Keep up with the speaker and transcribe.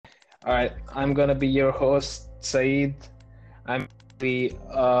All right, I'm gonna be your host, Saeed. I'm the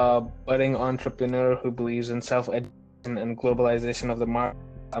budding entrepreneur who believes in self-education and globalization of the market.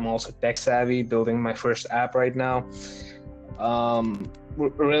 I'm also tech savvy, building my first app right now.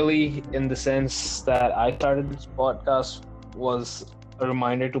 Really, in the sense that I started this podcast was a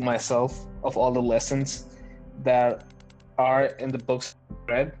reminder to myself of all the lessons that are in the books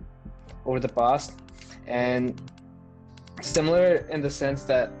I read over the past, and similar in the sense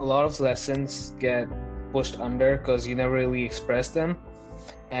that a lot of lessons get pushed under because you never really express them,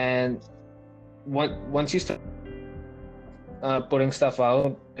 and once you start putting stuff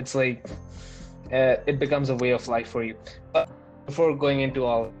out, it's like it becomes a way of life for you. But before going into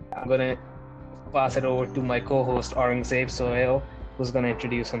all, I'm gonna pass it over to my co-host Aurangzeb Sohail, who's gonna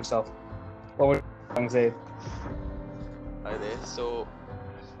introduce himself. Over to Aurangzeb. Hi there.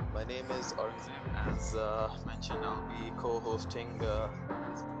 My name is Aurangzeb. As mentioned, I'll be co-hosting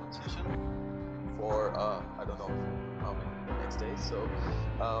this conversation for I don't know how many next days.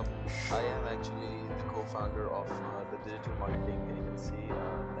 I am actually the co-founder of the digital marketing agency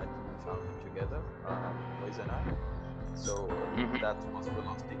that we founded together, Moise and I. That was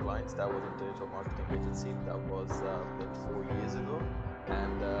Velocity Clients. That was a digital marketing agency that was built 4 years ago,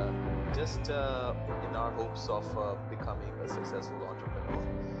 and just in our hopes of becoming a successful entrepreneur.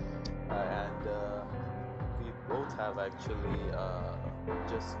 And we both have actually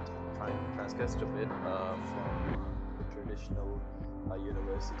just trying to transgressed a bit from the traditional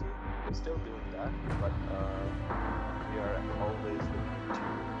university. We're still doing that, but we are always looking to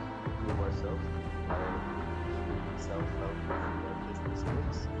improve ourselves by self-help and business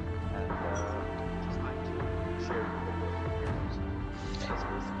tips, and just like to share a couple of experiences. That's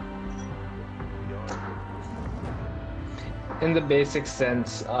basically we are. In the basic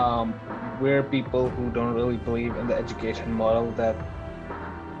sense, we're people who don't really believe in the education model that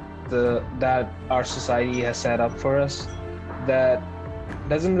our society has set up for us. That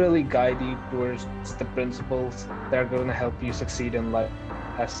doesn't really guide you towards the principles that are going to help you succeed in life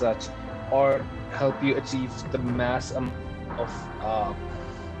as such, or help you achieve the mass amount of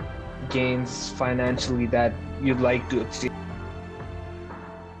gains financially that you'd like to achieve.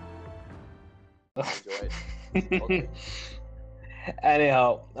 Enjoy it. Okay.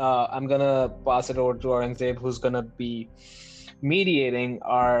 Anyhow, I'm gonna pass it over to Aurangzeb, who's gonna be mediating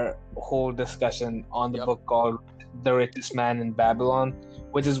our whole discussion on the Yep. book called The Richest Man in Babylon,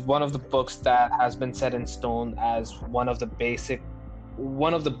 which is one of the books that has been set in stone as one of the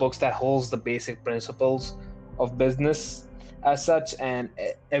books that holds the basic principles of business as such. And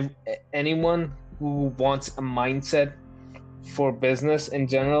anyone who wants a mindset for business in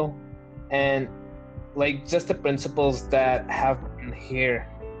general, and like just the principles that have been here,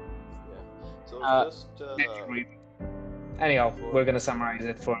 Yeah. So uh, just they should read. Anyhow, before we're gonna summarize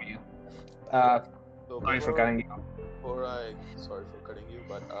it for you. yeah. Uh, So Sorry for before cutting you off. before I sorry for cutting you,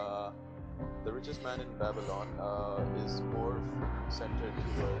 but The Richest Man in Babylon is more centered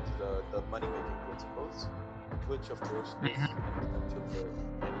towards the money making principles, which of course is essential for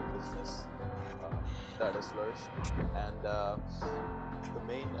any business that has flourished. And the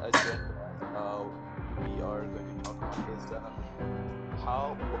main agenda we are going to talk on is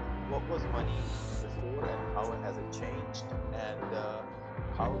what was money before and how has it changed, and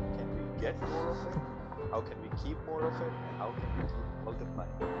how can we get more of it, how can we keep more of it, and how can we keep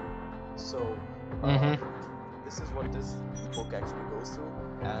multiplying it. So uh, Mm-hmm. this is what this book actually goes through.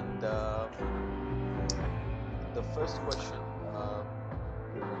 And the first question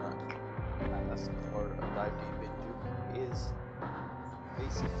we're gonna ask or dive deep into is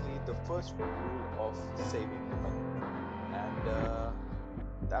basically the first rule of saving money. And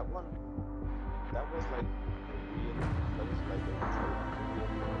that one, that was like a real, that was like a real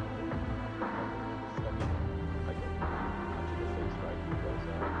like a reflection, like a punch in the face, right? Because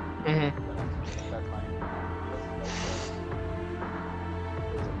Mm-hmm. when I at that time was like,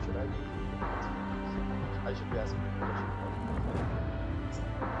 should I be asking this? I should be asking the question first,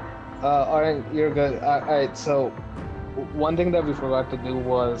 All right, you're good. All right, so one thing that we forgot to do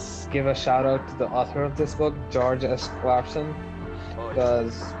was give a shout out to the author of this book, George S Clason, oh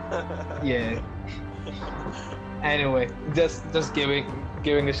because yeah. yeah. Anyway, just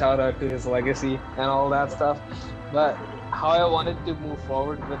giving a shout out to his legacy and all that stuff. But how I wanted to move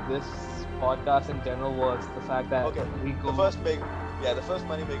forward with this podcast in general was the fact that Okay, we the go. first the first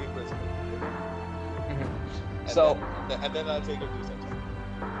money making principle. Okay, Mhm. and So then I'll take your 2 cents.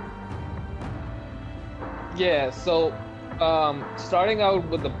 yeah, so starting out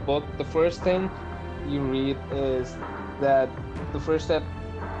with the book, the first thing you read is that the first step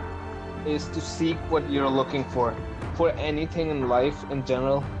is to seek what you're looking for anything in life in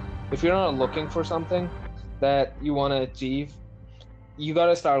general. if you're not looking for something that you want to achieve, you got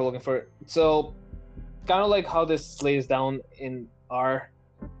to start looking for it. So kind of like how this lays down in our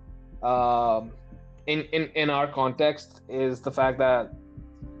um, in our context is the fact that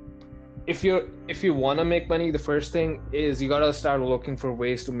if you want to make money, the first thing is you got to start looking for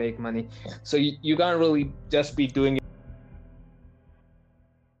ways to make money. So you can't really just be doing it.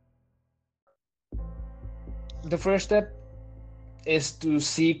 The first step is to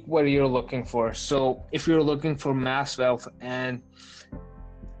seek what you're looking for. So if you're looking for mass wealth and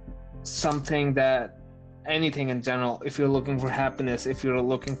something that anything in general, if you're looking for happiness, if you're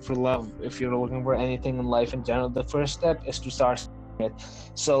looking for love, if you're looking for anything in life in general, the first step is to start it.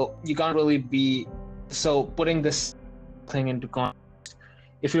 So you can't really be putting this thing into context.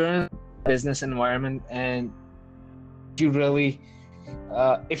 If you're in a business environment and you really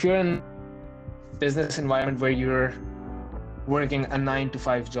if you're in a business environment where you're working a 9 to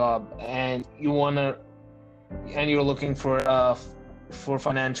 5 job and you're looking for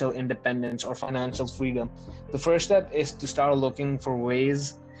financial independence or financial freedom, the first step is to start looking for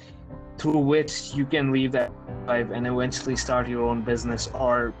ways through which you can leave that life and eventually start your own business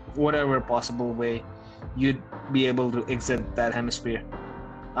or whatever possible way you'd be able to exit that hemisphere.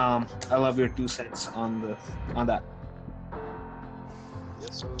 I love your 2 cents on that. Yeah,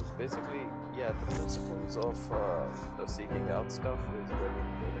 so basically, yeah, the principles of the seeking out stuff is very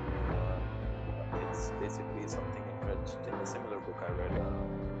important. It's basically something entrenched in a similar book I read,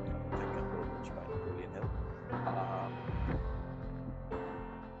 Think and Grow Rich by Napoleon Hill.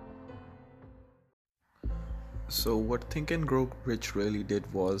 So what Think and Grow Rich really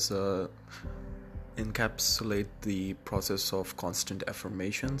did was encapsulate the process of constant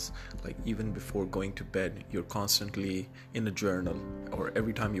affirmations. Like even before going to bed, you're constantly in a journal, or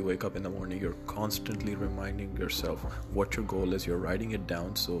every time you wake up in the morning, you're constantly reminding yourself what your goal is. You're writing it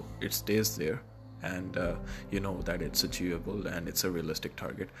down so it stays there, and you know that it's achievable and it's a realistic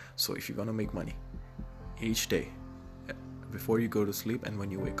target. So if you're gonna make money each day, before you go to sleep and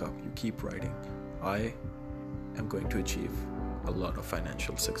when you wake up, you keep writing, I am going to achieve a lot of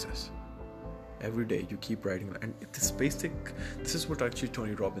financial success. Every day you keep writing, and this is what actually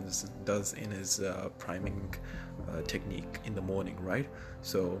Tony Robbins does in his priming technique in the morning, right?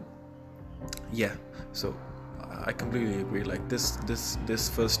 So yeah, so I completely agree. Like this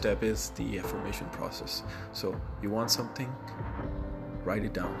first step is the affirmation process. So you want something, write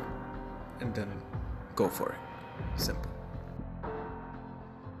it down and then go for it. Simple.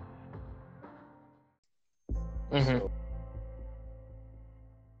 Mm-hmm.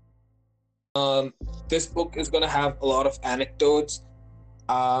 This book is going to have a lot of anecdotes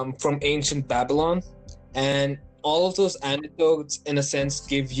from ancient Babylon, and all of those anecdotes, in a sense,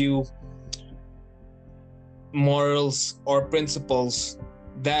 give you morals or principles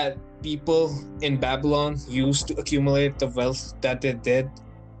that people in Babylon used to accumulate the wealth that they did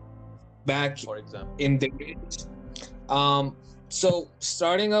back For example, in the age. So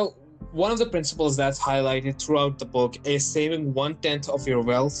starting out, one of the principles that's highlighted throughout the book is saving 1/10 of your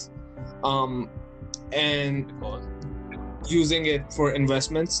wealth, and because using it for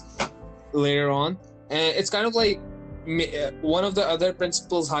investments later on. And it's kind of like one of the other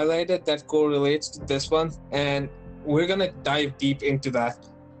principles highlighted that correlates to this one, and we're gonna dive deep into that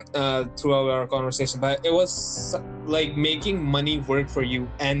throughout our conversation. But it was like making money work for you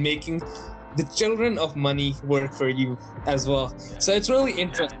and making the children of money work for you as well. yeah, So it's really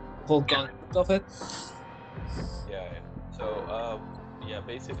interesting, the whole concept of it. yeah. So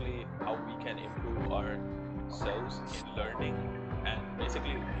basically how we can improve ourselves in learning, and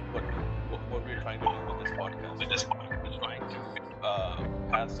basically what we're trying to do with this podcast. We're trying to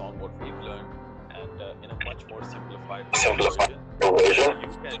pass on what we've learned, and in a much more simplified version, so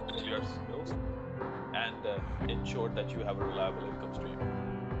you can improve your skills and ensure that you have a reliable income stream.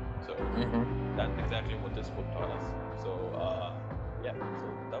 So that's exactly what this book taught us. So so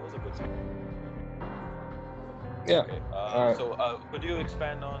that was a good start. Yeah. Okay. So could you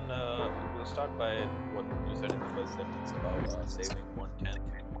expand on? We'll start by what you said in the first sentence about saving 1/10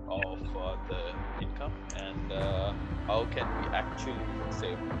 of the income, and how can we actually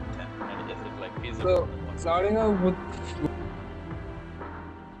save 1/10? And is it like feasible? So starting out with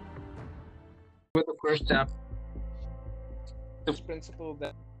the first chapter, the principle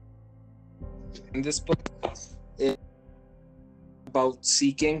that in this book is about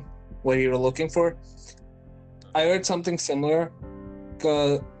seeking what you're looking for. I read something similar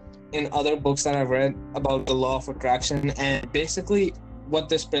in other books that I've read about the law of attraction, and basically what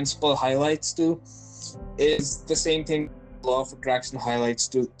this principle highlights to is the same thing the law of attraction highlights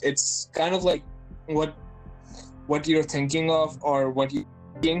to. It's kind of like what you're thinking of or what you're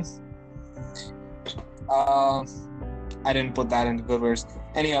thinking Uh, I didn't put that into good words.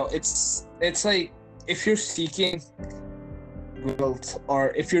 Anyhow, it's like if you're seeking wealth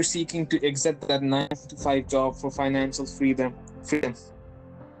or if you're seeking to exit that 9 to 5 job for financial freedom. The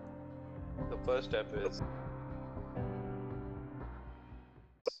first step is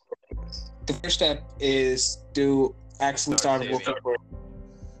The first step is to actually start start saving. looking for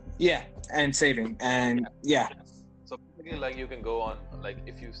and saving and yeah. So basically, like you can go on, like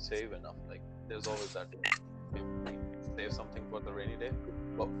if you save enough, like there's always that save something for the rainy day.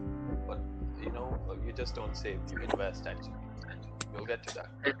 But you just don't save, you invest actually. We'll get to that.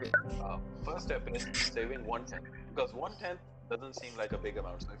 First step is saving 1/10, because 1/10 doesn't seem like a big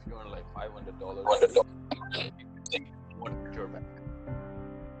amount. So if you earn like $500, your bank,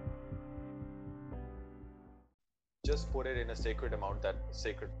 just put it in a sacred amount. That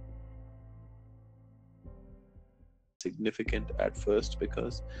sacred. Significant at first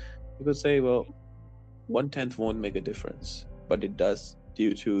because you could say, well, 1/10 won't make a difference, but it does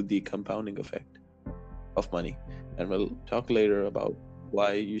due to the compounding effect of money. And we'll talk later about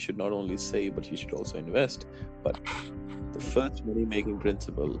why you should not only save, but you should also invest. But the first money making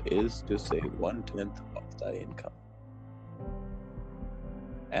principle is to save 1/10 of thy income.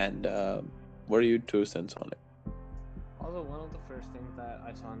 And what are your 2 cents on it? Also, one of the first things that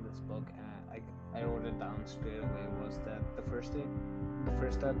I saw in this book, and I wrote it down straight away, was that the first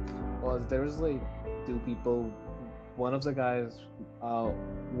step was there was like two people. One of the guys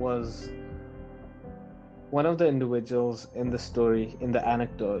was one of the individuals in the story, in the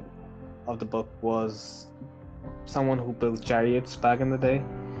anecdote of the book, was someone who built chariots back in the day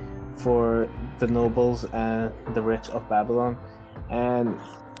for the nobles and the rich of Babylon, and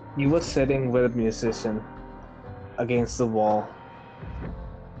he was sitting with a musician against the wall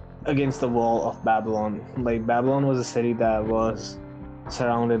of Babylon. Like, Babylon was a city that was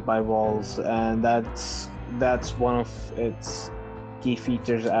surrounded by walls, and that's one of its key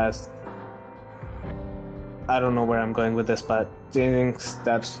features. As I don't know where I'm going with this, but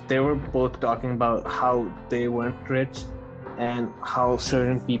they were both talking about how they weren't rich and how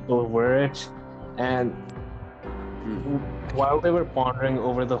certain people were rich, and while they were pondering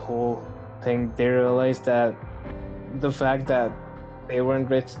over the whole thing, they realized that the fact that they weren't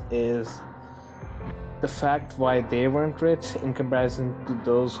rich is the fact why they weren't rich in comparison to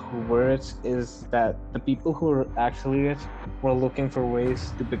those who were rich is that the people who were actually rich were looking for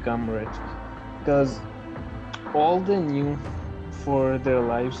ways to become rich, because all they knew for their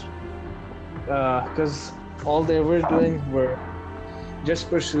lives, because all they were doing were just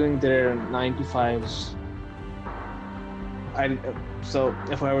pursuing their 9 to 5s. So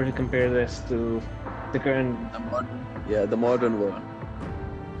if I were to compare this to the current The modern world.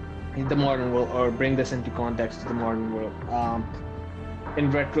 the modern world, or bring this into context to the modern world,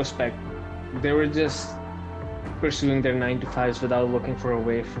 in retrospect, they were just pursuing their 9 to 5s without looking for a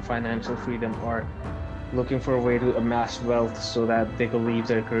way for financial freedom or looking for a way to amass wealth so that they could leave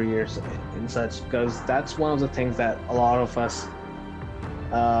their careers and such, because that's one of the things that a lot of us,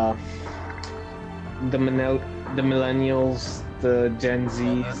 the millennials, the Gen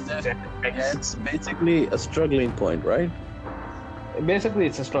Zs, Gen X, It's basically a struggling point, right? basically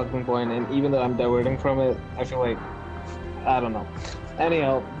it's a struggling point, and even though I'm diverting from it, I feel like I don't know.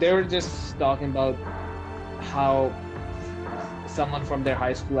 Anyhow, they were just talking about how someone from their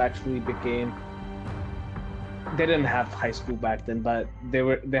high school actually became. They didn't have high school back then, but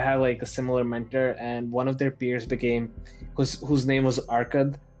they had like a similar mentor, and one of their peers became, whose name was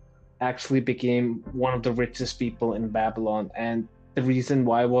Arkad, actually became one of the richest people in Babylon, and the reason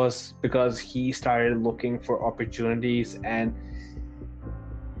why was because he started looking for opportunities in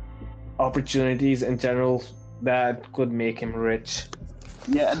general that could make him rich.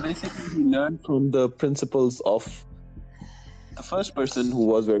 Yeah, and basically he learned from the principles of the first person who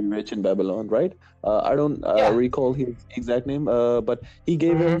was very rich in Babylon, right? I don't recall his exact name, but he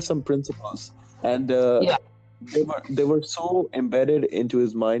gave him some principles, and they were so embedded into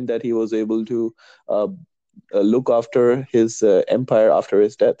his mind that he was able to look after his empire after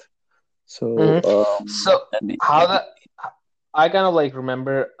his death. So, So and how that I kind of like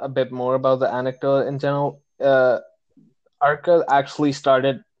remember a bit more about the anecdote in general. Arca actually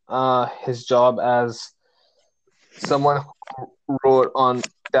started his job as someone who wrote on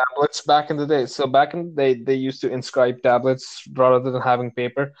tablets back in the day. So back in the day, they used to inscribe tablets rather than having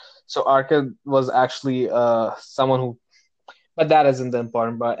paper. So Arca was actually someone who, but that isn't the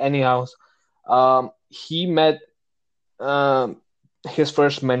important part. Anyhow, he met um, his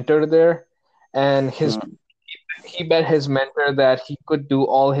first mentor there, and he bet his mentor that he could do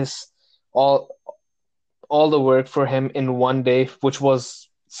all all the work for him in one day, which was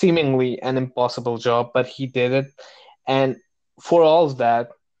seemingly an impossible job, but he did it. And for all of that,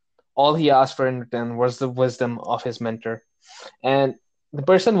 all he asked for in return was the wisdom of his mentor. And the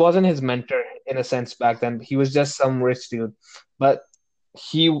person wasn't his mentor in a sense back then. He was just some rich dude, but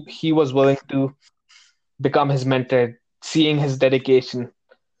he was willing to become his mentor, seeing his dedication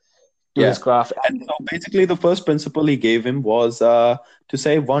to his Yeah. craft. And so basically, the first principle he gave him was to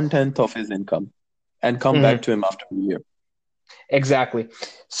save 1/10 of his income and come back Mhm, to him after a year, exactly.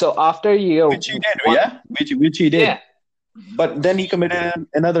 So after a year, which he did, yeah, which he did. yeah, But then he committed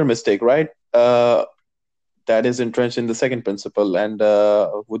another mistake, right? That is entrenched in the second principle. And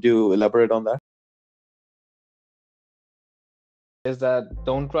would you elaborate on that? is that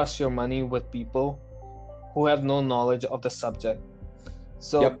don't trust your money with people who have no knowledge of the subject.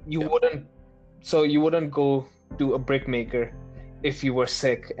 So Yep. you wouldn't go to a brick maker if you were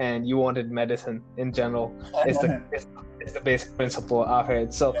sick and you wanted medicine in general. Is the basic principle of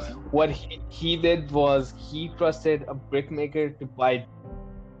it. So what he did was he trusted a brick maker to buy.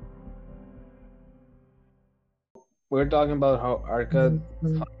 We're talking about how Arka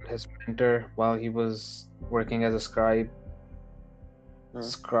found his mentor while he was working as a scribe,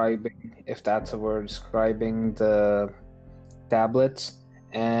 scribing, if that's a word, scribing the tablets.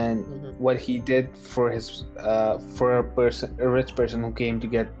 And what he did for his for a rich person who came to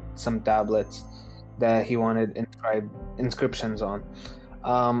get some tablets that he wanted inscriptions on.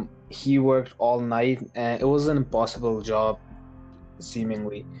 He worked all night, and it was an impossible job,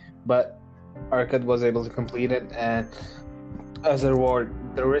 seemingly, but Arkad was able to complete it, and as a reward,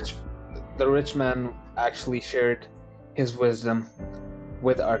 the rich man actually shared his wisdom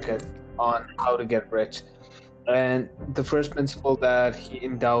with Arkad on how to get rich. And the first principle that he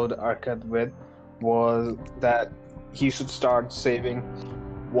endowed Arkad with was that he should start saving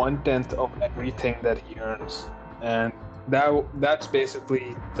 1/10 of everything that he earns. And that's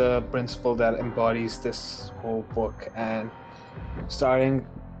basically the principle that embodies this whole book. And starting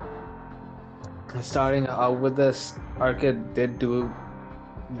starting out with this, Arkad did do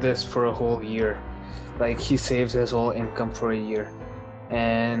this for a whole year. Like he saves his whole income for a year.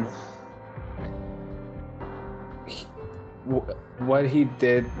 And what he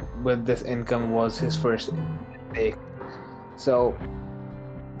did with this income was his first mistake. So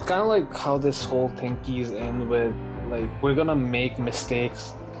it's kind of like how this whole thing keys in with, like, we're gonna make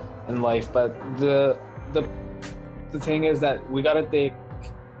mistakes in life, but the thing is that we gotta take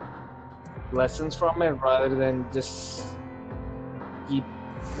lessons from it rather than just keep.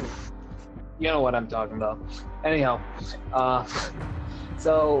 You know what I'm talking about. Anyhow,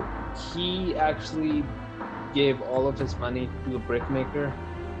 so he actually gave all of his money to a brickmaker,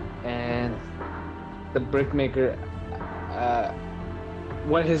 and the brickmaker,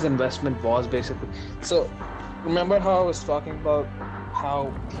 what his investment was basically. So remember how I was talking about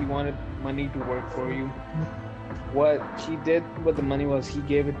how he wanted money to work for you? What he did with the money was he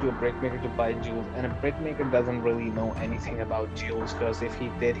gave it to a brickmaker to buy jewels, and a brickmaker doesn't really know anything about jewels, because if he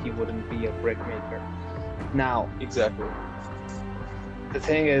did, he wouldn't be a brickmaker. Now, Exactly. the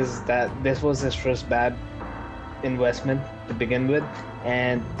thing is that this was his first bad investment to begin with,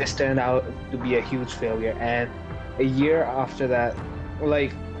 and this turned out to be a huge failure. And a year after that,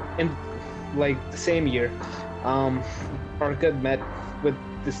 like in like the same year, Arkad met with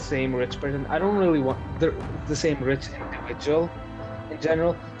the same rich person. I don't really want the same rich individual in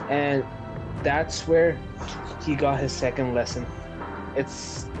general, and that's where he got his second lesson.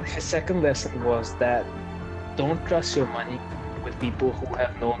 His second lesson was that don't trust your money with people who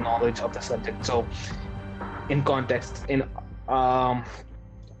have no knowledge of the subject. So in context, in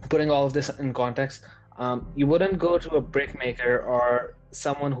putting all of this in context, you wouldn't go to a brickmaker or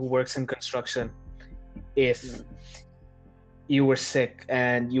someone who works in construction if you were sick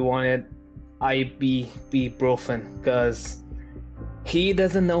and you wanted ibuprofen, because he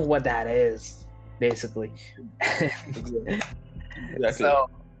doesn't know what that is, basically. Exactly.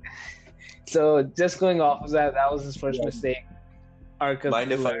 So just going off of that, that was his first mistake.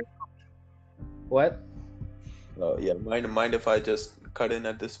 Mind if I? What? Mind if I just cut in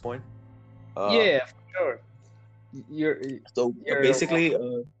at this point? Yeah, for sure. You're Basically,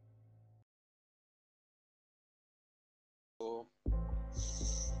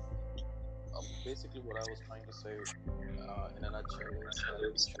 basically what I was trying to say in a nutshell is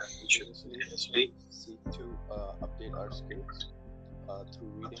that we should continuously seek to update our skills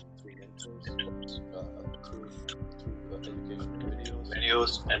through reading, through mentors, through educational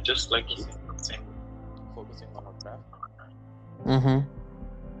videos, and just like focusing on our craft. Mm-hmm.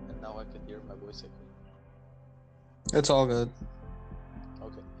 And now I can hear my voice again. It's all good.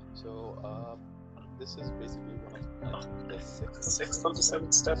 Okay, so this is basically one of the sixth or the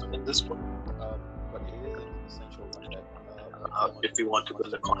seventh step in this book. But it is an essential one that if you want to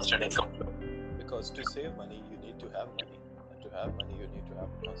build a constant income flow. Because to save money, you need to have money, and to have money, you need to have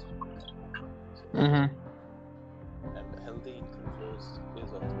constant income. So, and healthy income flows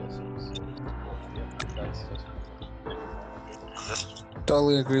is of the essence. So, yeah, that's just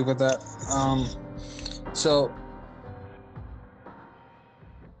Totally agree with that. So,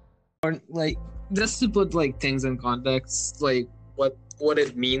 like, just to put like things in context, like what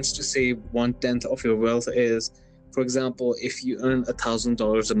it means to save 1/10 of your wealth is, for example, if you earn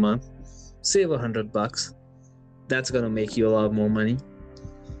 $1,000 a month, save $100. That's gonna make you a lot more money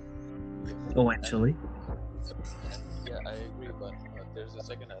eventually. Yeah, I agree, but there's a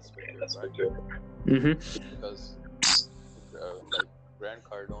second aspect to it, right? Because like Grant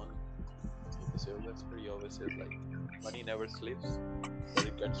Cardone, in the Civil Whisper, he always says like money never sleeps, but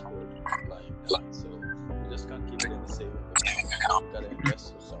it gets bored lying down. So you just can't keep it in the saving account. You gotta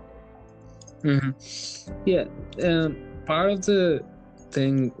invest or somewhere. Yeah, part of the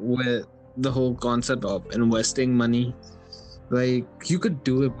thing with the whole concept of investing money, like you could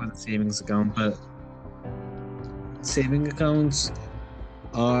do it with a savings account, but saving accounts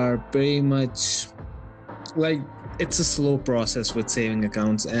are pretty much like it's a slow process with saving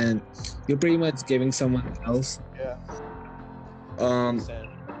accounts, and you're pretty much giving someone else. Yeah.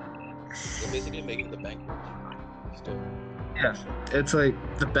 You're basically making the bank still. Yeah, it's like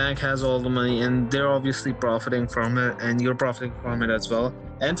the bank has all the money, and they're obviously profiting from it, and you're profiting from it as well.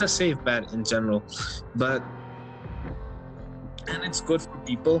 And it's a safe bet in general, and it's good for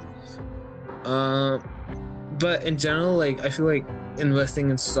people. But in general, like I feel like investing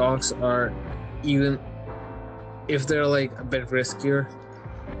in stocks are, even if they're like a bit riskier,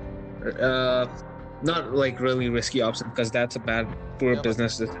 not like really risky option, because that's a poor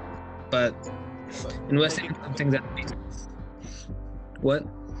business decision. But investing in something that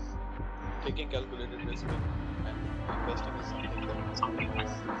taking calculated risk and investing is something that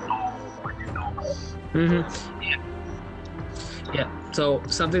Yeah. So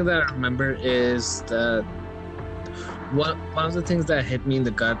something that I remember is that one of the things that hit me in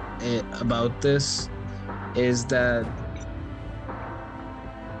the gut about this is that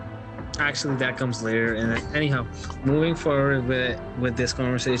actually that comes later. And anyhow, moving forward with this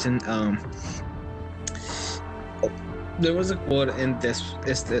conversation, there was a quote in this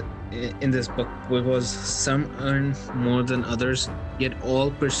book, which was, "Some earn more than others, yet all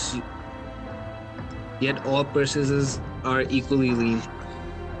purchases are equally lean.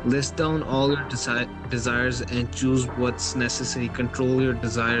 List down all your desires and choose what's necessary. Control your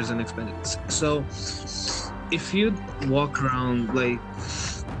desires and expenses." So if you walk around like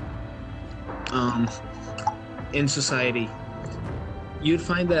in society, you'd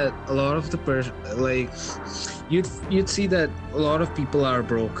find that a lot of the you'd see that a lot of people are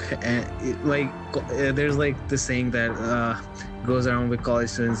broke, and there's like this saying that goes around with college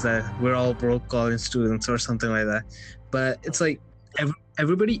students, that we're all broke college students or something like that. But it's like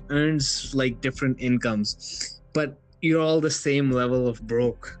everybody earns like different incomes, but you're all the same level of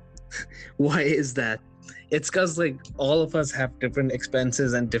broke. Why is that? It's because like all of us have different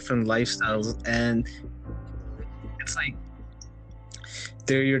expenses and different lifestyles, and it's like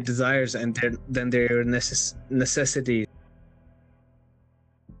they're your desires, and then they're your necessities.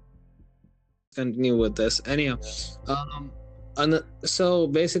 Continue with this anyhow. So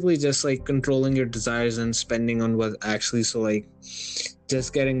basically just like controlling your desires and spending on what actually, so like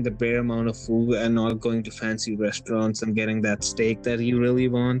just getting the bare amount of food and not going to fancy restaurants and getting that steak that you really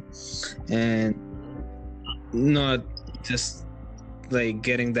want, and not just like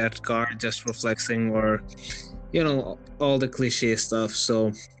getting that car just for flexing, or all the cliche stuff.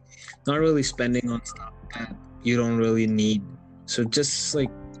 So not really spending on stuff that you don't really need. So just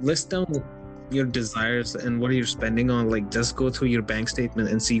like list down your desires and what you're spending on. Like just go through your bank statement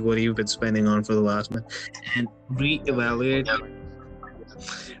and see what you've been spending on for the last month, and reevaluate.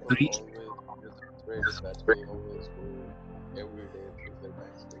 It's very dispatched. They always go every day through their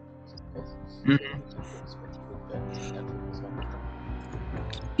bank statements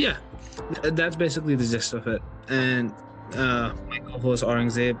Yeah, that's basically the gist of it. And my co-host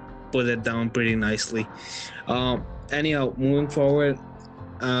Aurangzeb put it down pretty nicely. Anyhow, moving forward,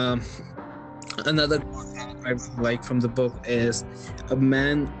 another quote I like from the book is, a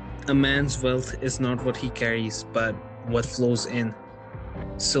man's wealth is not what he carries, but what flows in.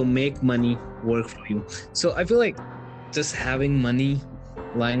 So make money work for you. So I feel like just having money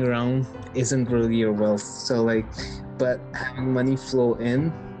lying around isn't really your wealth. So like, but having money flow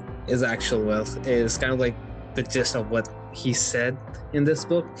in is actual wealth. It's kind of like the gist of what he said in this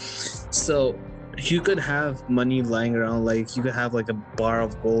book. So you could have money lying around, like you could have like a bar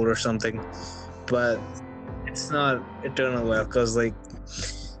of gold or something, but it's not eternal wealth because like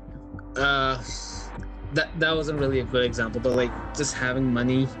uh that wasn't really a good example, but like just having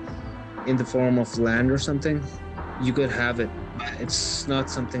money in the form of land or something, you could have it, but it's not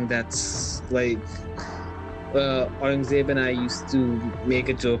something that's like Aurangzeb and I used to make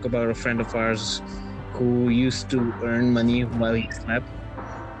a joke about a friend of ours who used to earn money while he slept.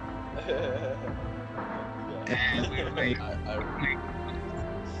 Yeah. And we were like, I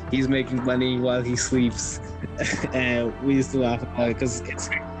he's making money while he sleeps. And we used to laugh about it because it's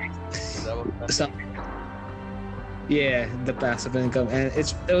is that what something, yeah, the passive income. And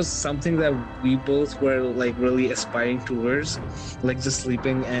it was something that we both were like really aspiring towards, like just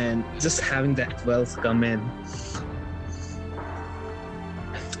sleeping and just having that wealth come in.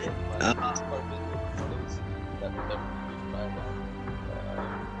 So my Uh, first business models that we inspired on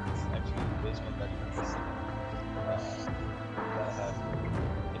is actually based on that premise that I have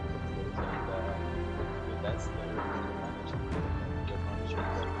input towards, and that's the management, your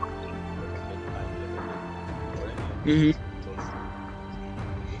management that you can get time limited or any of mhm, these resources.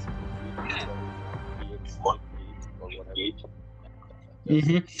 Basically, free discovery, be it sleep, be it or whatever, and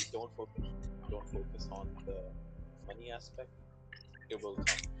mhm. just don't focus on the money aspect. It will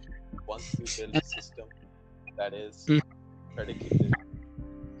come once you build a system that is Mm. predicated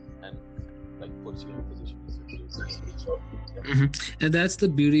and like puts you in a position to succeed. So And that's the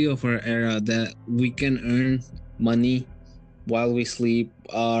beauty of our era, that we can earn money while we sleep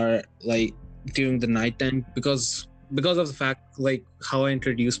or like during the nighttime, because of the fact like how I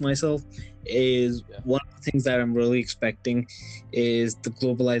introduce myself is yeah, one of the things that I'm really expecting is the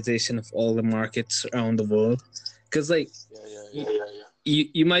globalization of all the markets around the world. Because like yeah, yeah, you, yeah,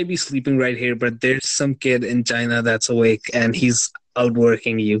 you might be sleeping right here, but there's some kid in China that's awake and he's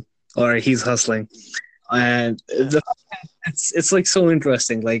outworking you or he's hustling. And yeah, it's like so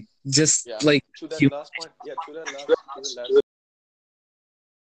interesting, like just yeah. like To that you, last point, yeah, to the last.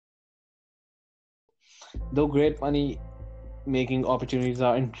 though great money making opportunities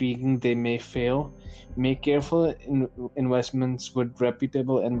are intriguing, they may fail. Make careful investments with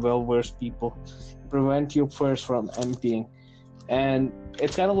reputable and well-versed people. Prevent your purse from emptying. And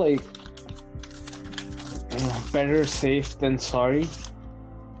it's kind of like better safe than sorry.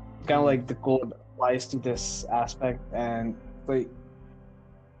 Kind of Mm-hmm. like the code applies to this aspect, and like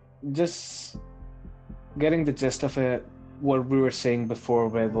just getting the gist of it. What we were saying before,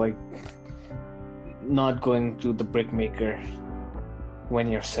 with like not going to the brick maker when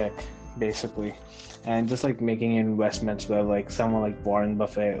you're sick, basically, and just like making investments with like someone like Warren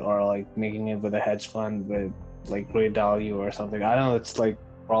Buffett, or like making it with a hedge fund with like Ray Dalio or something. I know it's like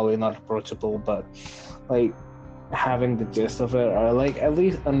probably not approachable, but like having the gist of it, or like at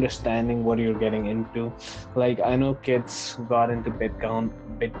least understanding what you're getting into. Like I know kids who got into Bitcoin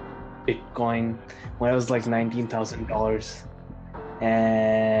when it was like $19,000,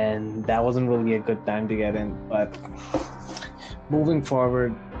 and that wasn't really a good time to get in. But moving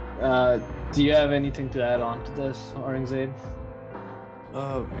forward, uh, do you have anything to add on to this, Aurangzeb?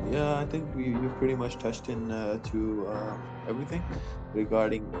 Yeah, I think you've pretty much touched in to everything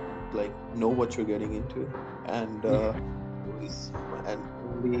regarding like know what you're getting into, and only and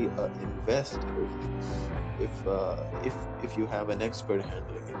only invest if you have an expert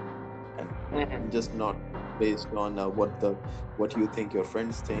handling it, and just not based on what you think your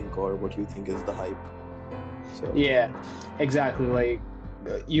friends think or what you think is the hype. So Yeah, exactly. Like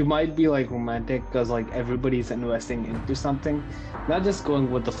you might be like romantic because like everybody's investing into something, not just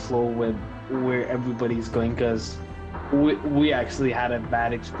going with the flow with where everybody's going. Because we actually had a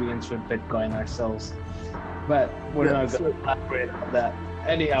bad experience with Bitcoin ourselves, but we're yeah, not so gonna elaborate on that.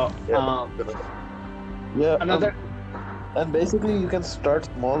 Anyhow, yeah, yeah. another. And basically you can start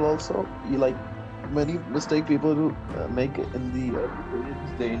small also. You like many mistake people do make in the early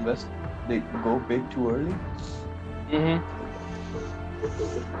stages. They go big too early. Mm-hmm, They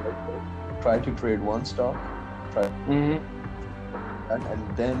just like try to trade one stock, try mm-hmm. that,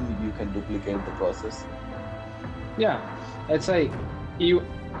 and then you can duplicate the process. Yeah, it's like you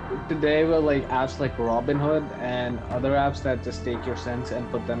today with like apps like Robinhood and other apps that just take your cents and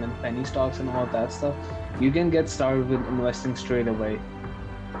put them in penny stocks and all that stuff. You can get started with investing straight away,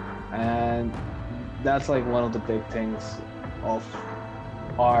 and that's like one of the big things of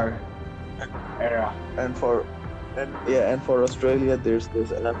our era. And for Australia, there's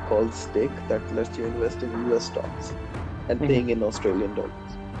this app called Stake that lets you invest in US stocks and Mhm. paying in Australian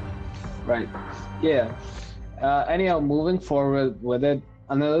dollars. Right. Yeah. Anyhow, moving forward with it,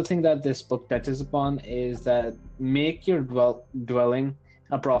 another thing that this book touches upon is that make your dwelling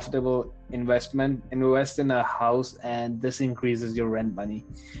a profitable invest in a house, and this increases your rent money.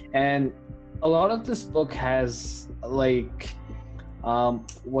 And a lot of this book has like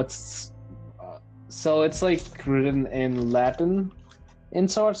what's so it's like written in Latin in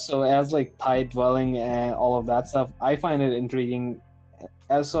sorts, so it has like tide dwelling and all of that stuff. I find it intriguing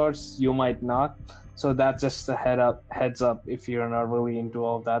as sorts. You might not, so that's just a heads up if you're not really into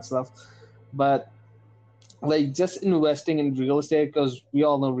all of that stuff. But like just investing in real estate, because we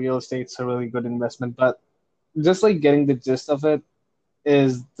all know real estate's a really good investment, but just like getting the gist of it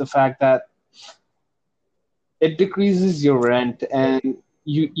is the fact that it decreases your rent, and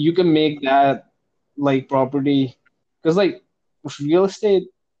you can make that like property, because like real estate,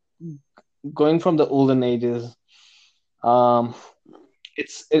 going from the olden ages, um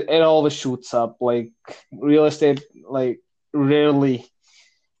it always shoots up. Like real estate like rarely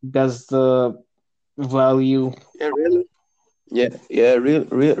does the value. Yeah, really. Yeah.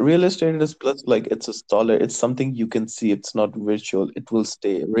 Real estate is plus like it's a solid. It's something you can see. It's not virtual. It will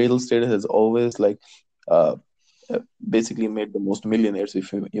stay. Real estate has always like, uh, basically made the most millionaires,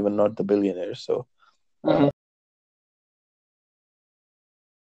 if you, even not the billionaires. So, Mhm.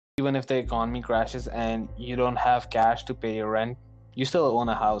 Even if the economy crashes and you don't have cash to pay your rent, you still own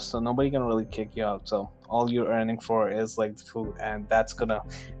a house, so nobody can really kick you out. So all you're earning for is like the food, and that's gonna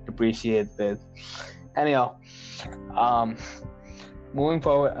depreciate a bit. Anyhow, um, moving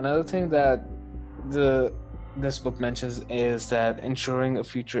forward, another thing that the this book mentions is that ensuring a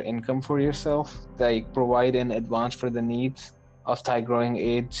future income for yourself, like provide in advance for the needs of thy growing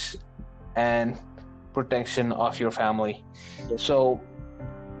age and protection of your family. So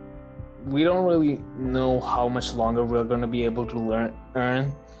we don't really know how much longer we're going to be able to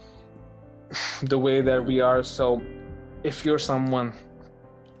earn the way that we are. So if you're someone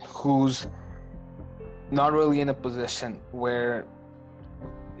who's not really in a position where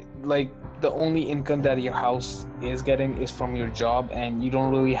like the only income that your house is getting is from your job, and you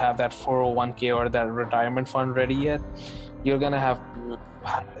don't really have that 401k or that retirement fund ready yet, you're gonna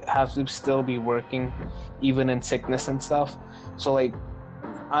have to still be working even in sickness and stuff. So like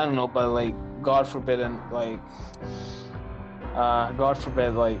I don't know, but like God forbid, and like God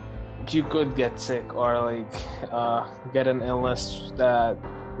forbid, like you could get sick or like get an illness that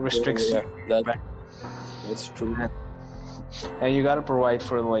restricts yeah, you. that's true. And you gotta provide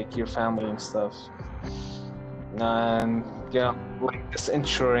for like your family and stuff, and yeah, like just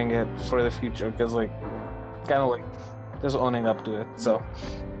ensuring it for the future, because like kind of like just owning up to it. So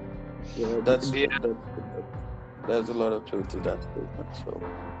Yeah, there's a lot of truth to that statement. So,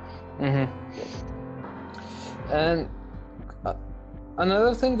 hmm and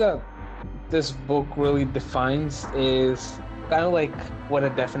another thing that this book really defines is kind of like what a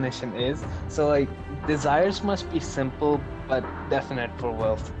definition is. So like desires must be simple but definite for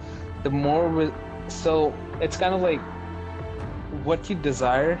wealth. The more so it's kind of like what you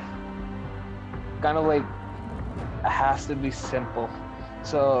desire kind of like has to be simple.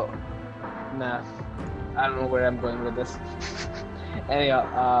 So nah, I don't know where I'm going with this.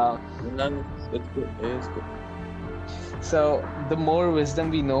 Anyhow, no, it's good. It's good. so the more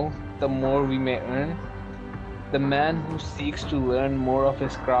wisdom we know, the more we may earn. The man who seeks to learn more of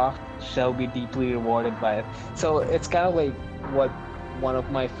his craft shall be deeply rewarded by it. So it's kind of like what one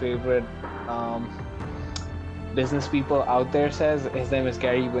of my favorite business people out there says. His name is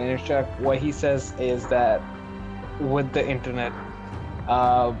Gary Vaynerchuk. What he says is that with the internet,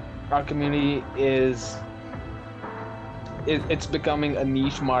 our community it's becoming a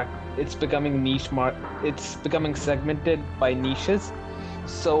niche market. It's becoming segmented by niches.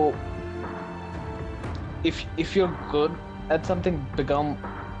 So if you're good at something, become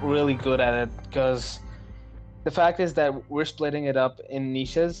really good at it, because the fact is that we're splitting it up in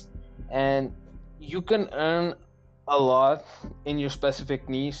niches, and you can earn a lot in your specific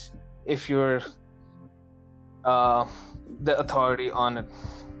niche if you're the authority on it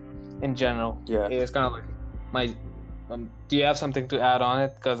in general. Yeah. It's kind of like my do you have something to add on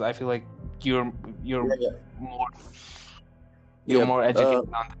it, because I feel like you're Yeah. more Yeah. more educated on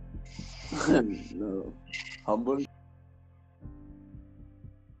that. No, humble.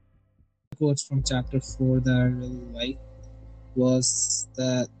 Quotes from chapter 4 that I really liked was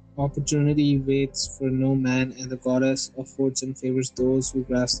that opportunity waits for no man, and the goddess of fortune favors those who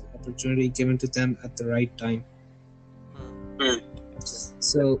grasp the opportunity given to them at the right time.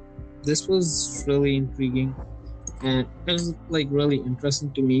 So this was really intriguing, and it was like really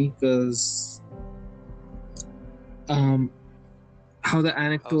interesting to me, because how the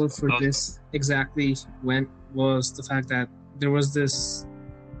anecdote for this exactly went was the fact that there was a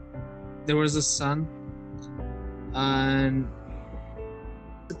son, and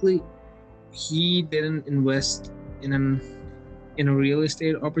basically he didn't invest in a real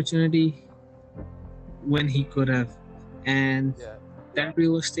estate opportunity when he could have, and Yeah. that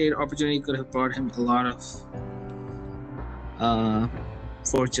real estate opportunity could have brought him a lot of uh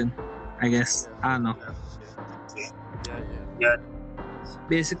fortune, I guess. Yeah. I don't know. Yeah. Yeah. Yeah. But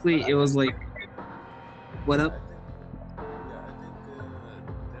Basically, it was like, what yeah, up? I think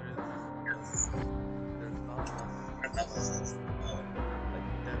there's not enough like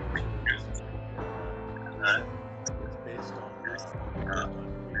depth to this topic, and it's based on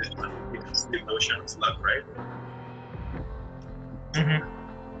previous notions, luck, right? Mm-hmm.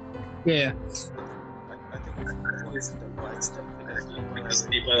 Yeah. It's I think it's important to step back because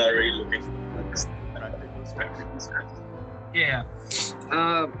people are really looking for like practical stuff. Yeah.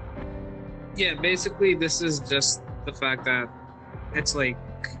 Uh, yeah. Basically, this is just the fact that it's like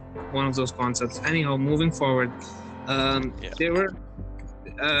one of those concepts. Anyhow, moving forward, Yeah. there were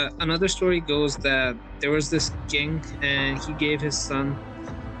another story goes that there was this king, and he gave his son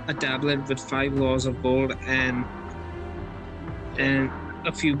a tablet with 5 laws of gold Yeah. and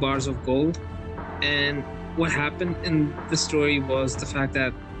a few bars of gold. And what happened in the story was the fact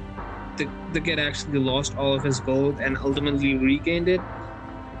that the kid actually lost all of his gold and ultimately regained it,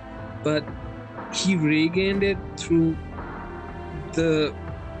 but he regained it the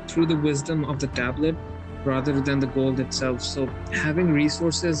through the wisdom of the tablet rather than the gold itself. So having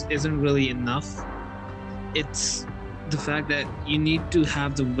resources isn't really enough. It's the fact that you need to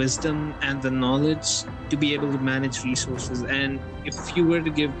have the wisdom and the knowledge to be able to manage resources. And if you were to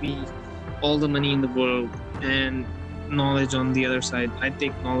give me all the money in the world and knowledge on the other side, I'd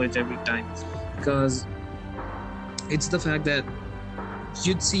take knowledge every time, because it's the fact that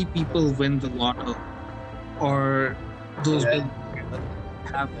you'd see But people win the lotto, or those but will but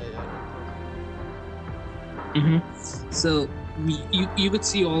have. yeah, Mhm. So you could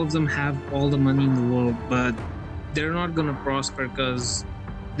see all of them have all the money in the world, but they're not gonna prosper because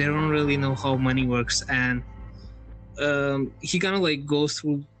they don't really know how money works. And he kind of like goes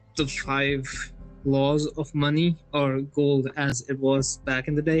through the 5 laws of money or gold as it was back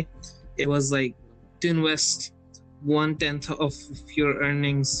in the day. It was like to invest 1/10 of your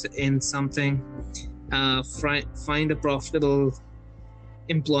earnings in something. Find a profitable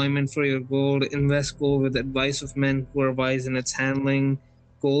employment for your gold. Invest gold with advice of men who are wise in its handling.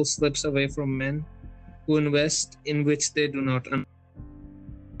 Gold slips away from men who invest in which they do not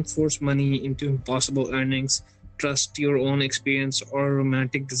force money into impossible earnings. Trust your own experience or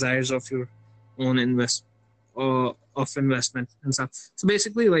romantic desires of your own of investment and stuff. So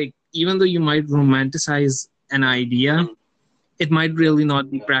basically, like, even though you might romanticize an idea, it might yeah, really not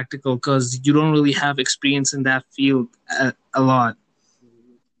be practical because you don't really have experience in that field a lot.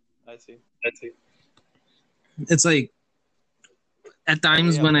 mhm. I see. It's like at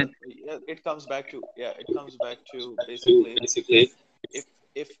times Yeah, when but it comes back to basically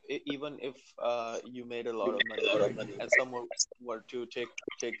even if you made a lot of money, right, and someone were to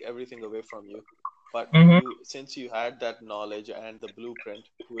take everything away from you, but Mhm. you since you had that knowledge and the blueprint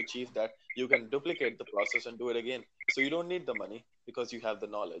to achieve that, you can duplicate the process and do it again. So you don't need the money because you have the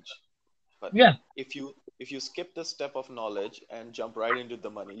knowledge. But Yeah. if you skip the step of knowledge and jump right into the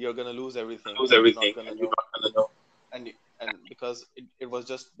money, you're gonna lose everything and you're not gonna know. And because it was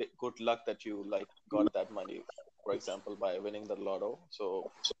just good luck that you like got that money, for example, by winning the lotto.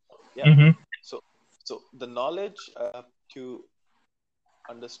 So yeah, Mhm. so the knowledge to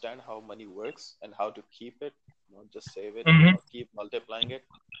understand how money works and how to keep it, not just save it Mhm. or keep multiplying it,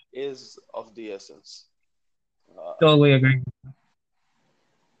 is of the essence. Totally agree.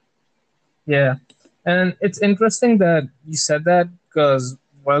 Yeah. And it's interesting that you said that because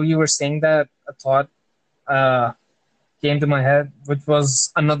while you were saying that, a thought uh, came to my head, which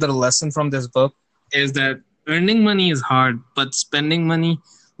was another lesson from this book, is that earning money is hard, but spending money,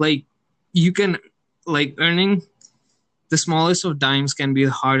 like, you can, like, earning the smallest of dimes can be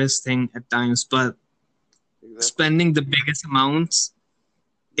the hardest thing at times, but Exactly. spending the biggest amounts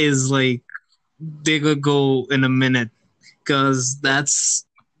is like they could go in a minute, because Yep.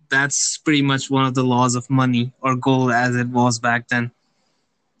 that's pretty much one of the laws of money or gold as it was back then.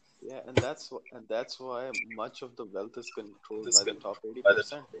 Yeah, and that's why much of the wealth is controlled by the top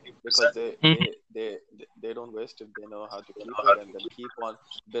 80%, because Mhm. they don't waste it. They know how to keep it and then keep on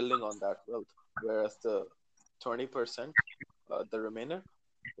building on that wealth. Whereas the 20%, the remainder,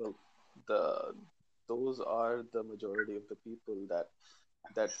 well, the those are the majority of the people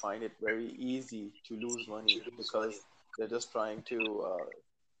that find it very easy to lose money because they're just trying to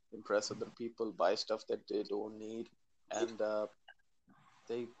impress other people, buy stuff that they don't need, and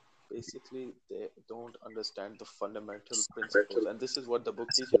they basically they don't understand the fundamental principles, and this is what the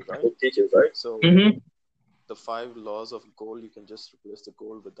book teaches, right? So Mm-hmm. the 5 laws of gold, you can just replace the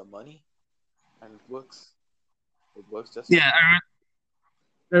gold with the money, and it works just Yeah, like that.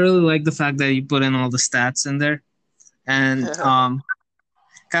 I really like the fact that you put in all the stats in there, and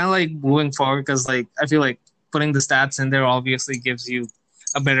kind of like moving forward because like I feel like putting the stats in there obviously gives you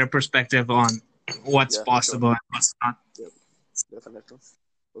a better perspective on what's Yeah, for sure. possible and what's not. Yep, definitely.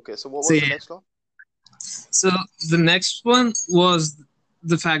 Okay, so what So was the yeah, next law? so the next one was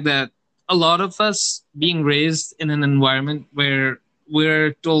the fact that a lot of us being raised in an environment where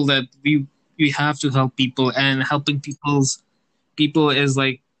we're told that we have to help people, and helping people is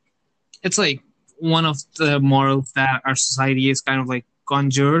like it's like one of the morals that our society is kind of like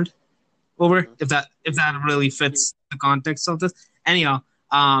conjured over, Mm-hmm. if that really fits the context of this. Anyhow,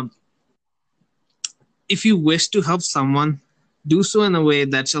 um if you wish to help someone, do so in a way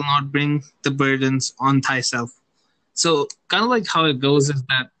that shall not bring the burdens on thyself. So kind of like how it goes is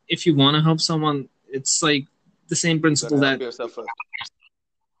that if you want to help someone, it's like the same You gotta principle help that yourself first.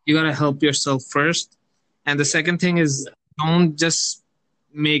 you got to help yourself first. And the Yeah. second thing is, don't just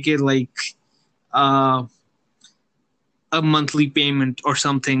make it like uh, a monthly payment or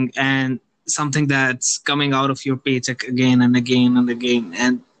something, and something that's coming out of your paycheck again and again and again,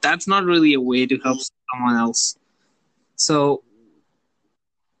 and that's not really a way to help someone else. So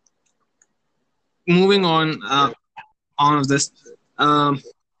moving Yeah. on of this, um,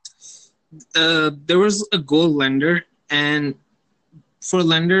 there was a gold lender, and for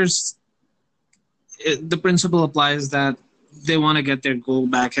lenders, the principle applies that they want to get their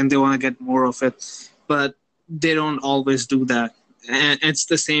gold back and they want to get more of it, but they don't always do that. And it's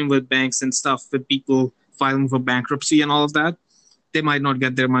the same with banks and stuff, with people filing for bankruptcy and all of that. They might not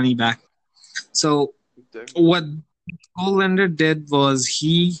get their money back. So Exactly. what gold lender did was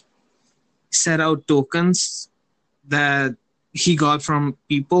he set out tokens that he got from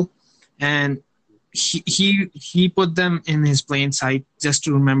people, and he put them in his plain sight just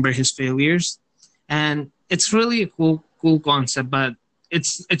to remember his failures. And it's really a cool concept, but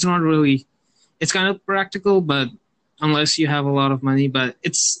it's not really, it's kind of practical, but unless you have a lot of money, but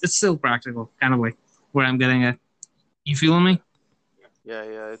it's still practical, kind of like where I'm getting at. You feeling me? Yeah,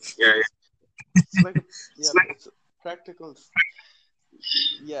 yeah. It's like a yeah, it's practical.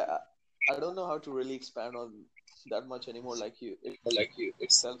 Yeah, I don't know how to really expand on that much anymore. Like you,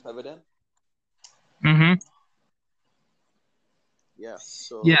 it's self-evident. Mm-hmm. Yeah.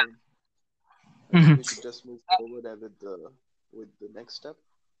 Yeah. So I think Mm-hmm. we should just move forward with the next step.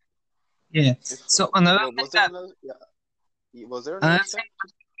 Yeah. If So another thing was there that another? Yeah. Was there another another step?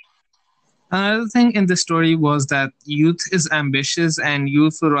 Another thing in the story was that youth is ambitious and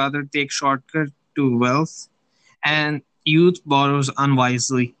youth would rather take shortcut to wealth, and youth borrows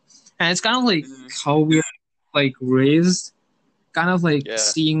unwisely. And it's kind of like Mm-hmm. how we're like raised, kind of like Yeah.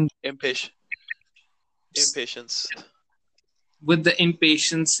 seeing Impatience. with the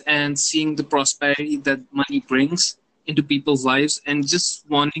impatience and seeing the prosperity that money brings into people's lives, and just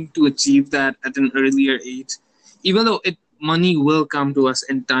wanting to achieve that at an earlier age, even though it money will come to us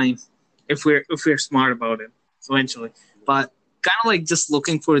in time if we're smart about it eventually. But kind of like just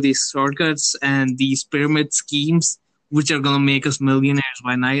looking for these shortcuts and these pyramid schemes which are going to make us millionaires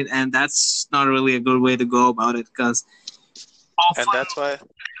by night, and that's not really a good way to go about it because And often.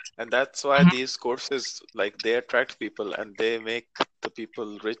 that's why these courses, like, they attract people and they make the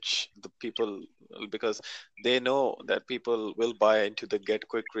people rich, the people, because they know that people will buy into the get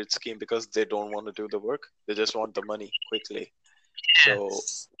quick rich scheme because they don't want to do the work, they just want the money quickly. Yeah. So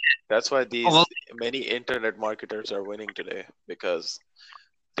that's why All, these many internet marketers are winning today, because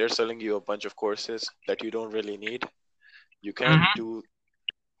they're selling you a bunch of courses that you don't really need. You can mhm, do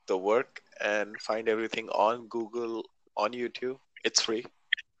the work and find everything on Google, on YouTube. It's free,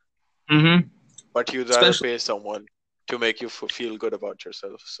 mhm. but you'd rather Especially, pay someone to make you feel good about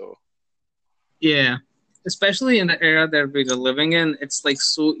yourself. So yeah, especially in the era that we're living in, it's like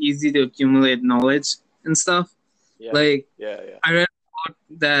so easy to accumulate knowledge and stuff. yeah, Like yeah, yeah. I read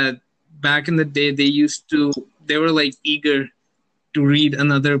that back in the day, they were like eager to read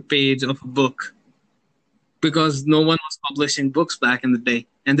another page of a book because no one was publishing books back in the day,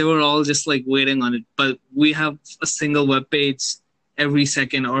 and they were all just like waiting on it. But we have a single web page every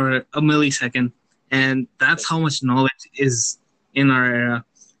second or a millisecond, and that's how much knowledge is in our era.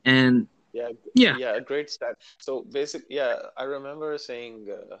 And Yeah, yeah. yeah, a great stat. So basically, yeah, I remember saying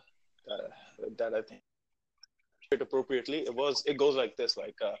that I think it appropriately. It goes like this,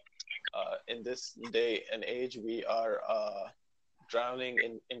 like in this day and age, we are drowning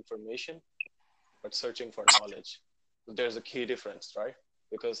in information, but searching for knowledge. There's a key difference, right?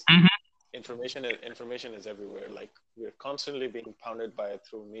 because Mhm. information is everywhere. Like we're constantly being pounded by it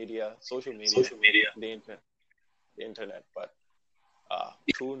through media, social media, the internet, But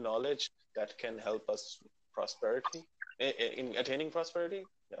true knowledge that can help us prosperity in attaining prosperity,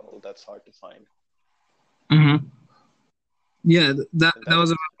 yeah, well, that's hard to find. Mhm. Yeah, that And that that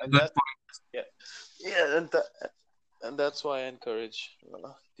was a and really good that yeah yeah and that's why I encourage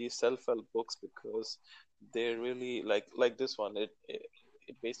these self-help books, because they really like this one. It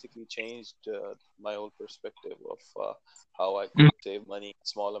basically changed my whole perspective of how I point. could save money in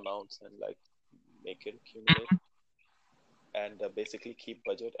small amounts and like make it accumulate, and basically keep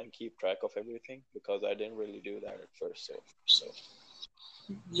budget and keep track of everything, because I didn't really do that at first. So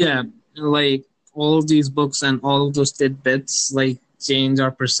Yeah, like all of these books and all of those tidbits like change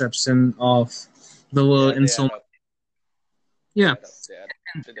our perception of the world yeah, in they so add much. up. They Yeah, add up.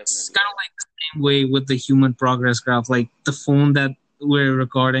 They it's definitely kind add of up. like the same way with the human progress graph, like the phone that we're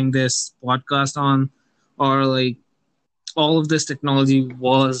recording this podcast on, or like all of this technology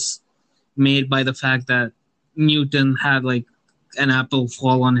was made by the fact that Newton had like an apple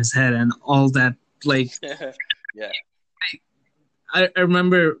fall on his head and all that. Like Yeah. I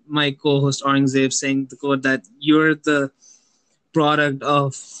remember my co-host Aurangzeb saying the quote that you're the product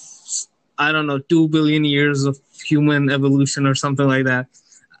of, I don't know, 2 billion years of human evolution or something like that.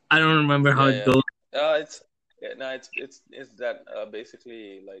 I don't remember how Yeah, it yeah. goes. It's yeah, no, it's that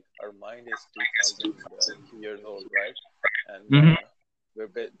basically like our mind is 2,000 years old, right? And Hmm.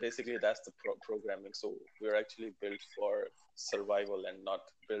 basically that's the programming. So we're actually built for survival and not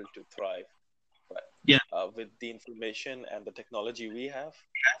built to thrive. But Yeah. with the information and the technology we have,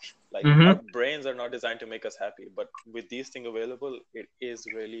 like our Hmm. brains are not designed to make us happy, but with these things available, it is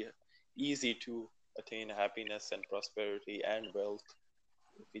really easy to attain happiness and prosperity and wealth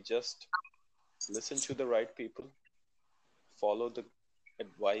if we just listen to the right people, follow the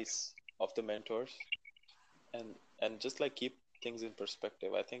advice of the mentors, and just like keep things in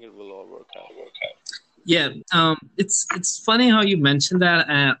perspective. I think it will all work out. Yeah. It's funny how you mentioned that.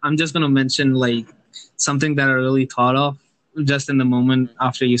 I'm just gonna mention like something that I really thought of just in the moment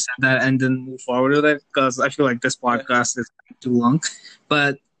after you said that, and then move forward with it because I feel like this podcast is too long.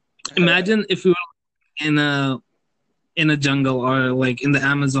 But imagine if we were in a jungle or like in the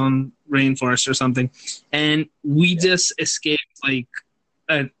Amazon rainforest or something, and we Yeah. just escaped like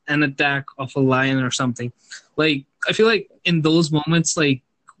an attack of a lion or something. Like I feel like in those moments, like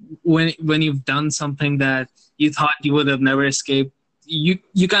when you've done something that you thought you would have never escaped, you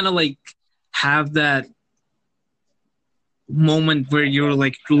kind of like have that moment where you're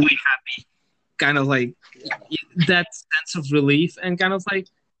like truly happy, kind of like Yeah. that sense of relief and kind of like.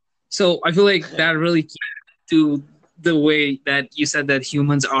 So I feel like that really to the way that you said that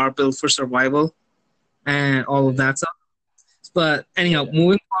humans are built for survival and all Yeah. of Yeah. that stuff. But Yeah. anyhow, Yeah.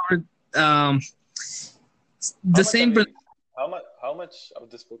 moving forward, um, How the much? I same. mean, how much of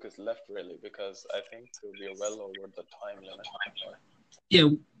this book is left really? Because I think we are well over the time limit. Yeah,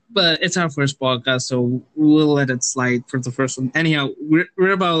 but it's our first podcast, so we'll let it slide for the first one. Anyhow,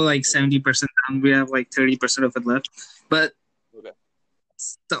 we're about like Okay. 70% done. We have like 30% of it left. But Okay.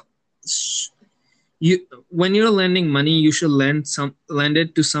 so, you when you're lending money, you should lend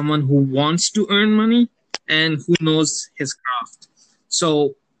it to someone who wants to earn money and who knows his craft.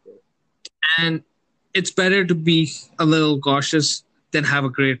 So, and it's better to be a little cautious than have a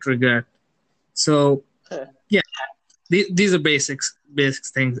great regret. So yeah, these are basic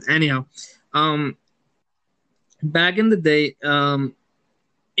things. Anyhow, um, back in the day,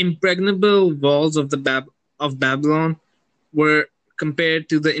 impregnable walls of of Babylon were compared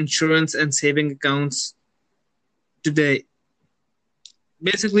to the insurance and saving accounts today.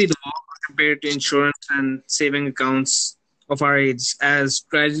 Basically, the walls were compared to insurance and saving accounts of our age, as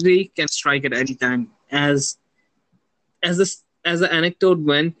tragedy can strike at any time. As the anecdote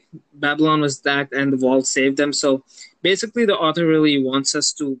went, Babylon was attacked and the wall saved them. So basically, the author really wants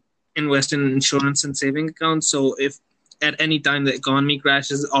us to invest in insurance and saving accounts. So if at any time the economy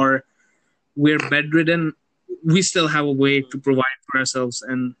crashes or we're bedridden, we still have a way to provide for ourselves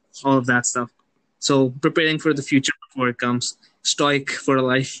and all of that stuff. So preparing for the future before it comes, stoic for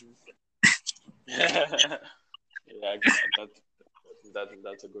life. Yeah. Yeah.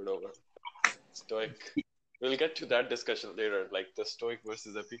 That's a good over. Stoic. We'll get to that discussion later, like the Stoic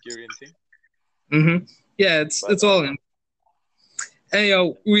versus Epicurean thing. Mm-hmm. Yeah, But it's all in. Hey,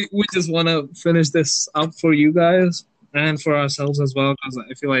 yo, we just want to finish this up for you guys and for ourselves as well because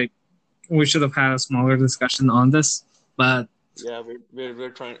I feel like we should have had a smaller discussion on this. But yeah, we're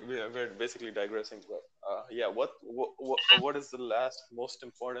trying. We're basically digressing. But yeah, what is the last most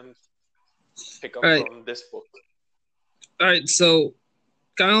important pick all up right, from this book? all right. So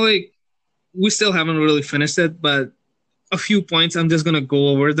kind of like we still haven't really finished it, but a few points. I'm just gonna go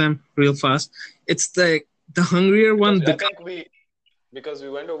over them real fast. It's the hungrier Because one I becomes. think we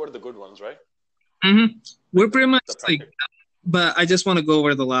went over the good ones, right? We're Like pretty much the like, practice. but I just want to go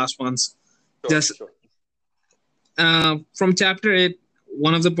over the last ones. Sure, Just sure. from chapter 8,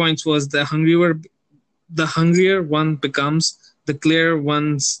 one of the points was the hungrier one becomes, the clearer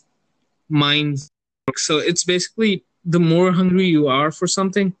one's mind works. So it's basically the more hungry you are for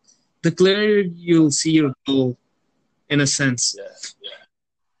something, the clearer you'll see your goal. In a sense, Yeah.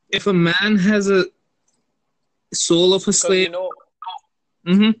 if a man has a soul of a Because slave,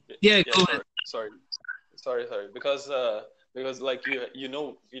 hmm yeah, yeah, go sure. ahead. Sorry. Because like you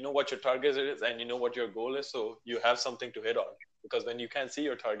know what your target is and you know what your goal is, so you have something to hit on. Because when you can't see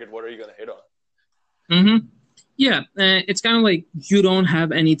your target, what are you gonna hit on? Yeah, it's kind of like you don't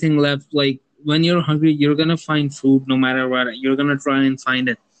have anything left. Like when you're hungry, you're gonna find food no matter what. You're gonna try and find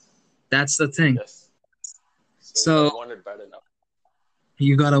it. That's the thing. Yes. So you So gotta want it bad enough.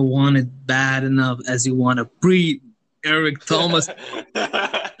 you gotta want it bad enough as you want to breathe. Eric Thomas.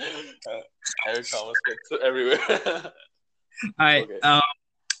 Eric Thomas gets everywhere. I Okay.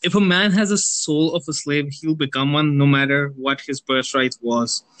 If a man has a soul of a slave, he'll become one no matter what his birthright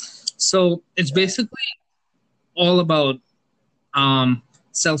was. So it's Yeah. basically all about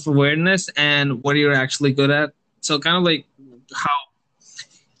self awareness and what you're actually good at. So kind of like Mhm. how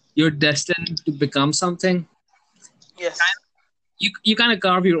you're destined to become something. Yes. You kind of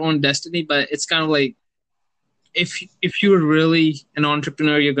carve your own destiny, but it's kind of like if you're really an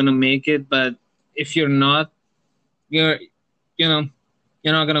entrepreneur, you're gonna make it. But if you're not, you're you know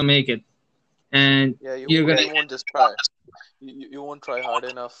you're not gonna make it, and Yeah, you're gonna. you won't just try. You won't try hard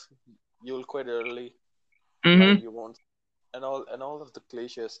enough. You'll quit early. Mm-hmm. You won't, and all of the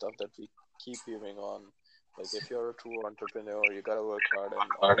cliche stuff that we keep hearing on, like if you're a true entrepreneur, you gotta work hard and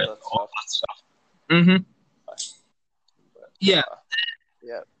all that stuff. Mm-hmm. But Yeah.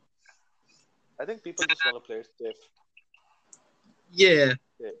 yeah, I think people just want to play it safe. Yeah.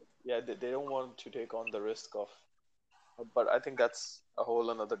 They don't want to take on the risk of. But I think that's a whole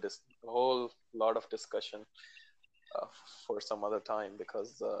lot of discussion uh, for some other time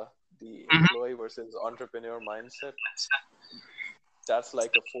because the Mhm. employee versus entrepreneur mindset, that's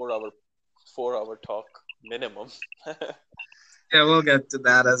like a 4-hour talk minimum. Yeah, we'll get to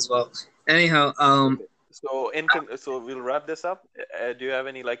that as well. Anyhow, Okay. So we'll wrap this up. Do you have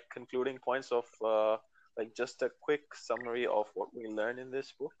any like concluding points of like just a quick summary of what we learned in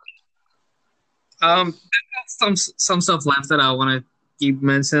this book? some stuff left that I want to keep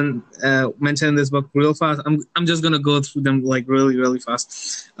mention in this book real fast. I'm just gonna go through them like really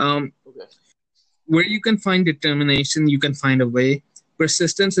fast. Okay. Where you can find determination, you can find a way.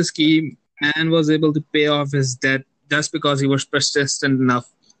 Persistence is key. Man was able to pay off his debt just because he was persistent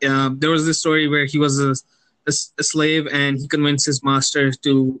enough. There was this story where he was a slave and he convinced his master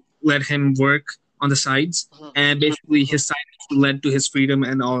to let him work on the sides. Mhm, And basically, mhm. his side led to his freedom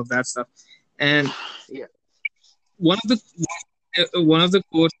and all of that stuff. And Yeah. one of the one of the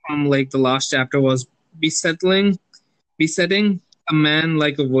quotes from like the last chapter was besetting a man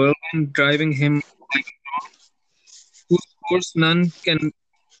like a whirlwind, driving him like whose course none can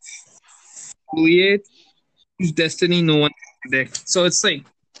foliate, whose destiny no one can predict. So it's like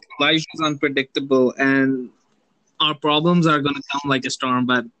life is unpredictable and our problems are gonna come like a storm,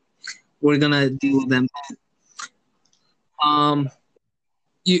 but we're gonna deal with them. Um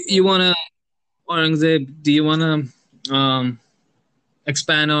you Yeah. wanna Aurangzeb, do you wanna um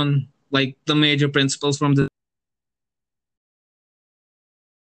expand on like the major principles from the.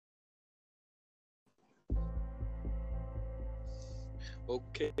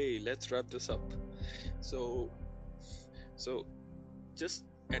 Okay, let's wrap this up. So, so just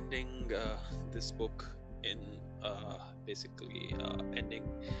ending this book in basically ending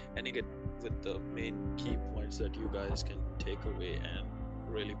it with the main key points that you guys can take away and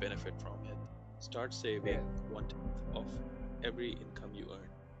really benefit from it. Start saving 1/10 of every income you earn.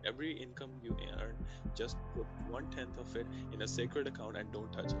 Every income you earn, just put 1/10 of it in a sacred account and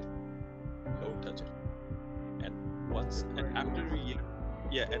don't touch it. Don't touch it. And after a year,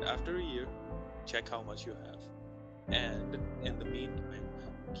 yeah, and after a year, check how much you have. And in the meantime,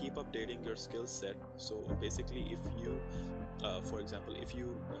 keep updating your skill set. So basically, for example, uh, if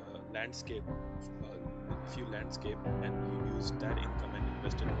you landscape and you use that income and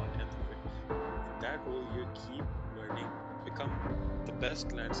invested 1/10 of it, for that whole year, keep learning, become the best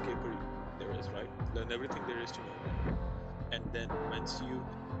landscaper there is, right? Learn everything there is to know about it. And then once you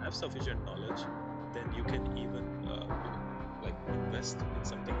have sufficient knowledge, then you can even like invest in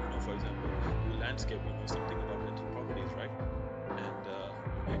something. For example, you landscape, you know something about rental properties, right? And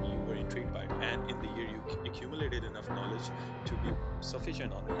you were intrigued by it, and in the year you accumulated enough knowledge to be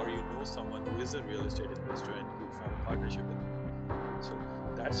sufficient on it, or you know someone who is a real estate investor and you form a partnership with them. So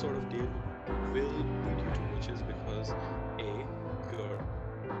that sort of deal will lead you to riches, because A, you're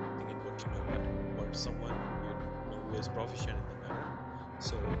in what you know about, or someone you know who is proficient in the matter.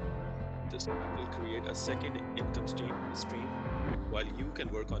 So this will create a second income stream while you can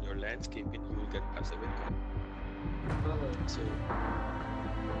work on your landscaping. You will get passive income.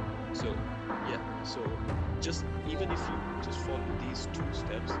 So yeah, so just even if you just follow these two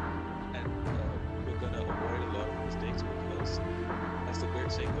steps, and you're gonna avoid a lot of mistakes, because as the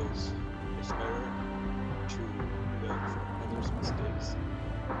great saying goes, it's better to learn from others' mistakes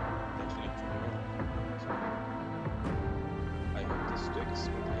than to learn from your own. So I hope this sticks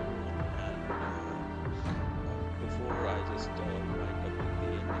with everyone. And before I just wind up with the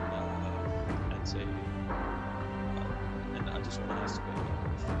ending and say, and I just want to ask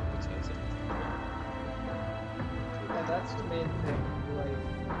if Alex has anything to add. Yeah, that's the main thing. Like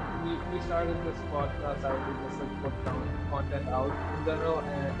we started this podcast out to just like put down content out in general,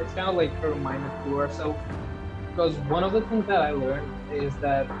 and it's kind of like a reminder to ourselves. Because one of the things that I learned is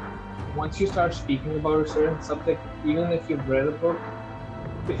that once you start speaking about a certain subject, even if you've read a book,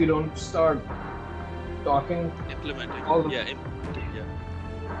 if you don't start talking, Implementing, all the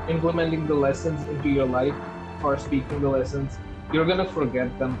implementing the lessons into your life or speaking the lessons, you're gonna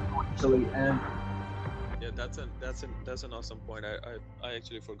forget them eventually. And yeah, that's an awesome point. I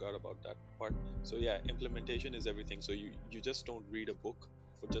actually forgot about that part. So yeah, implementation is everything. So you just don't read a book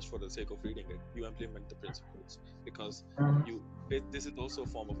for the sake of reading it. You implement the principles, because this is also a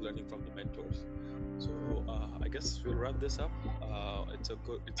form of learning from the mentors. So I guess we'll wrap this up. It's a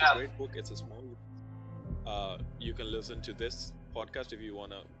great book. It's a small. You can listen to this podcast if you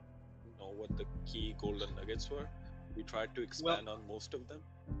wanna know what the key golden nuggets were. We tried to expand on most of them,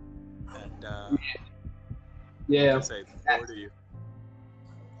 and yeah, say, over to you.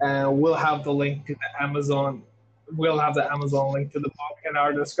 and we'll have the link to the Amazon. We'll have the Amazon link to the book in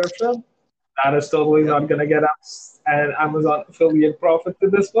our description. That is totally not gonna get us an Amazon affiliate profit to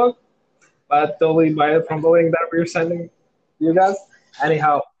this book, but totally buy it from the link that we're sending you guys.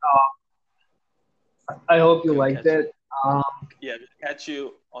 Anyhow, I hope you liked it. Yeah, we'll catch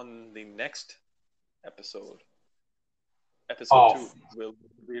you on the next episode. Episode 2 will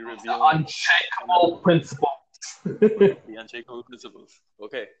be reviewing the unshakable principles. The unshakable principles.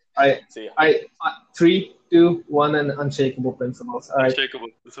 Okay. See ya. 3, 2, 1, and unshakable principles. All right. Unshakable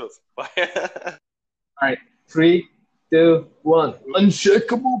principles. Bye. All right. 3, 2, 1.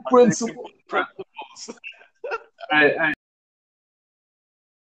 Unshakable principles. Principles. All right.